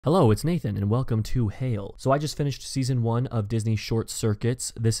Hello, it's Nathan, and welcome to Hale. So I just finished season 1 of Disney Short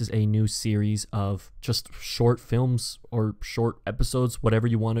Circuits. This is a new series of just short films or short episodes, whatever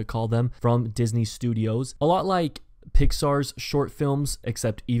you want to call them, from Disney Studios. A lot like Pixar's short films,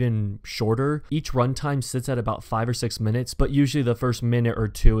 except even shorter. Each runtime sits at about 5 or 6 minutes, but usually the first minute or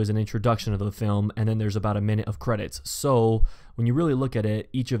two is an introduction of the film, and then there's about a minute of credits. So when you really look at it,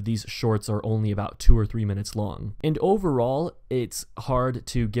 each of these shorts are only about 2 or 3 minutes long. And overall, it's hard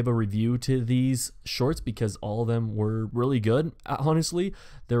to give a review to these shorts because all of them were really good. Honestly,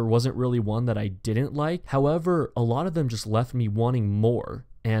 there wasn't really one that I didn't like. However, a lot of them just left me wanting more.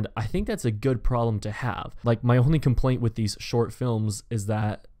 And I think that's a good problem to have. Like, my only complaint with these short films is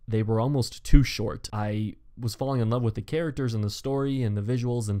that they were almost too short. I was falling in love with the characters and the story and the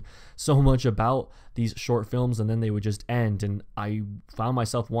visuals and so much about these short films, and then they would just end, and I found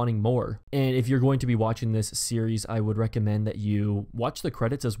myself wanting more. And if you're going to be watching this series, I would recommend that you watch the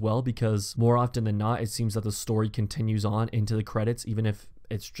credits as well, because more often than not, it seems that the story continues on into the credits, even if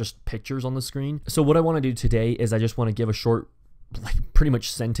it's just pictures on the screen. So what I want to do today is I just want to give a short, like pretty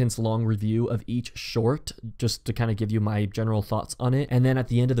much sentence long review of each short, just to kind of give you my general thoughts on it. And then at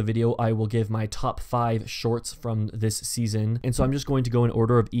the end of the video, I will give my top 5 shorts from this season. And so I'm just going to go in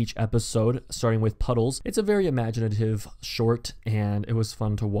order of each episode, starting with Puddles. It's a very imaginative short, and it was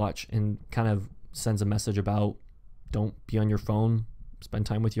fun to watch and kind of sends a message about don't be on your phone, spend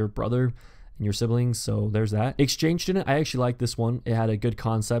time with your brother and your siblings. So there's that. Exchange Student, I actually liked this one. It had a good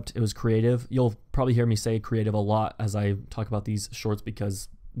concept. It was creative. You'll probably hear me say creative a lot as I talk about these shorts because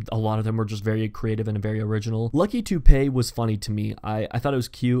a lot of them were just very creative and very original. Lucky Toupee was funny to me. I thought it was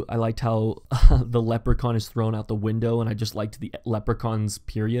cute. I liked how the leprechaun is thrown out the window, and I just liked the leprechauns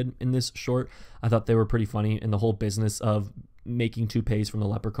period in this short. I thought they were pretty funny, and the whole business of making toupees from the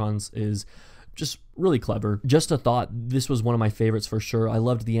leprechauns is just really clever. Just a thought, this was one of my favorites for sure. I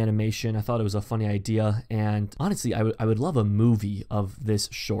loved the animation. I thought it was a funny idea, and honestly, I would love a movie of this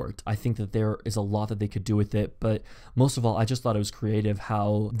short. I think that there is a lot that they could do with it, but most of all, I just thought it was creative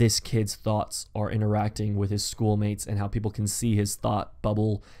how this kid's thoughts are interacting with his schoolmates and how people can see his thought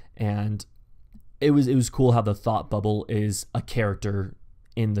bubble. And it was cool how the thought bubble is a character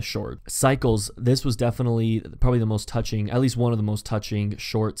in the short. Cycles, this was definitely probably the most touching, at least one of the most touching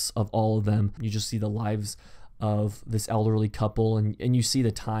shorts of all of them. You just see the lives of this elderly couple, and you see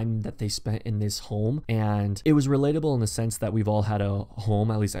the time that they spent in this home, and it was relatable in the sense that we've all had a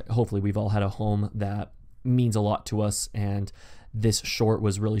home, at least hopefully we've all had a home that means a lot to us, and this short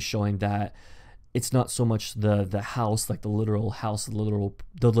was really showing that it's not so much the house, like the literal house, the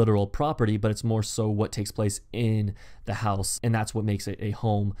literal property, but it's more so what takes place in the house, and that's what makes it a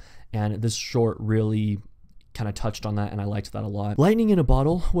home. And this short really kind of touched on that, and I liked that a lot. Lightning in a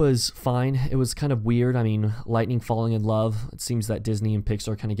Bottle was fine. It was kind of weird. I mean, lightning falling in love. It seems that Disney and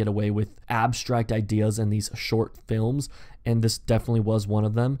Pixar kind of get away with abstract ideas in these short films, and this definitely was one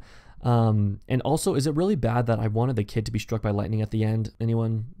of them. And also, is it really bad that I wanted the kid to be struck by lightning at the end?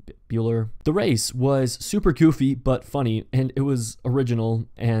 Anyone? Bueller? The Race was super goofy but funny, and it was original,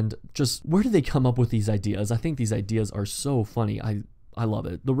 and just where do they come up with these ideas? I think these ideas are so funny. I love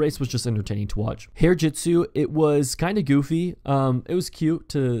it. The Race was just entertaining to watch. Hair Jitsu, it was kind of goofy. It was cute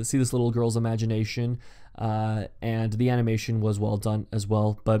to see this little girl's imagination, and the animation was well done as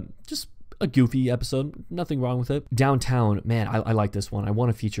well, but just a goofy episode, nothing wrong with it. Downtown, man, I like this one. I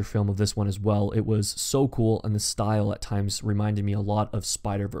want a feature film of this one as well. It was so cool, and the style at times reminded me a lot of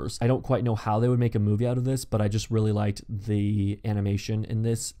Spider-Verse. I don't quite know how they would make a movie out of this, but I just really liked the animation in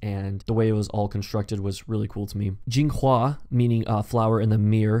this, and the way it was all constructed was really cool to me. Jinghua, meaning flower in the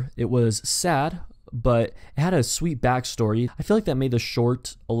mirror. It was sad, but it had a sweet backstory. I feel like that made the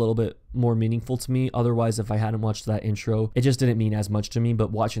short a little bit more meaningful to me. Otherwise, if I hadn't watched that intro, it just didn't mean as much to me, but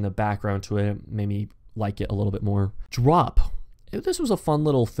watching the background to it made me like it a little bit more. Drop. This was a fun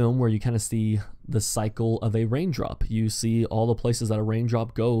little film where you kind of see the cycle of a raindrop. You see all the places that a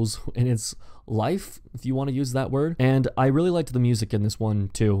raindrop goes in its life, if you want to use that word. And I really liked the music in this one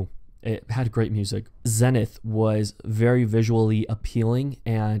too. It had great music. Zenith was very visually appealing,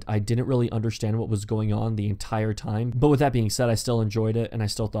 and I didn't really understand what was going on the entire time. But with that being said, I still enjoyed it, and I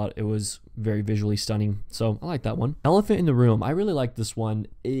still thought it was very visually stunning. So I like that one. Elephant in the Room. I really like this one.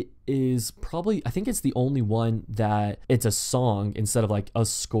 It is probably, I think it's the only one that it's a song instead of like a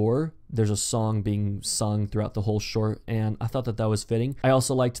score. There's a song being sung throughout the whole short, and I thought that that was fitting. I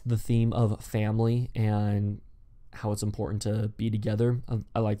also liked the theme of family and how it's important to be together.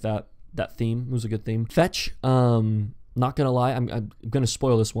 I like that theme. It was a good theme. Fetch, not gonna lie, I'm gonna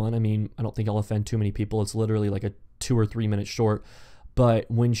spoil this one. I mean, I don't think I'll offend too many people. It's literally like a 2 or 3 minute short,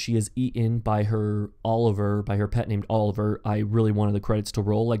 But when she is eaten by her Oliver, by her pet named Oliver, I really wanted the credits to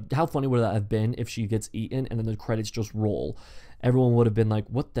roll. Like, how funny would that have been if she gets eaten and then the credits just roll? Everyone would have been like,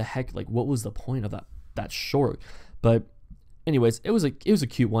 what the heck? Like, what was the point of that short? But anyways, it was a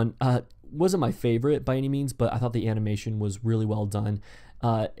cute one. Wasn't my favorite by any means, but I thought the animation was really well done.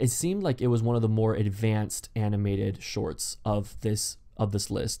 It seemed like it was one of the more advanced animated shorts of this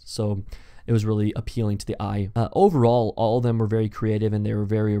list. So it was really appealing to the eye. Overall, all of them were very creative and they were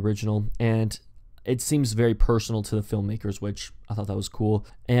very original, and it seems very personal to the filmmakers, which I thought that was cool.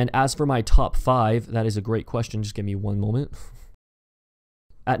 And as for my top 5, that is a great question. Just give me one moment.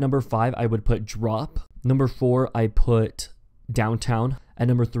 At number 5, I would put Drop. Number 4, I put Downtown. At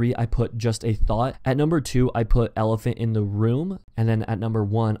number 3, I put Just a Thought. At number 2, I put Elephant in the Room. And then at number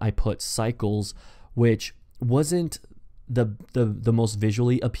 1, I put Cycles, which wasn't the most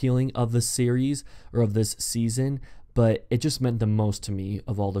visually appealing of the series or of this season, but it just meant the most to me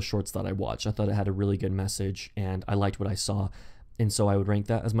of all the shorts that I watched. I thought it had a really good message and I liked what I saw, and so I would rank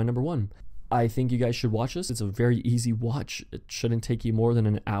that as my number 1. I think you guys should watch this. It's a very easy watch. It shouldn't take you more than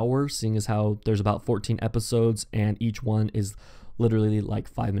an hour, seeing as how there's about 14 episodes and each one is literally like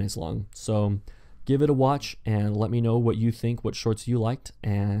 5 minutes long. So give it a watch and let me know what you think, what shorts you liked,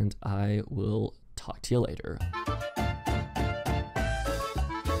 and I will talk to you later.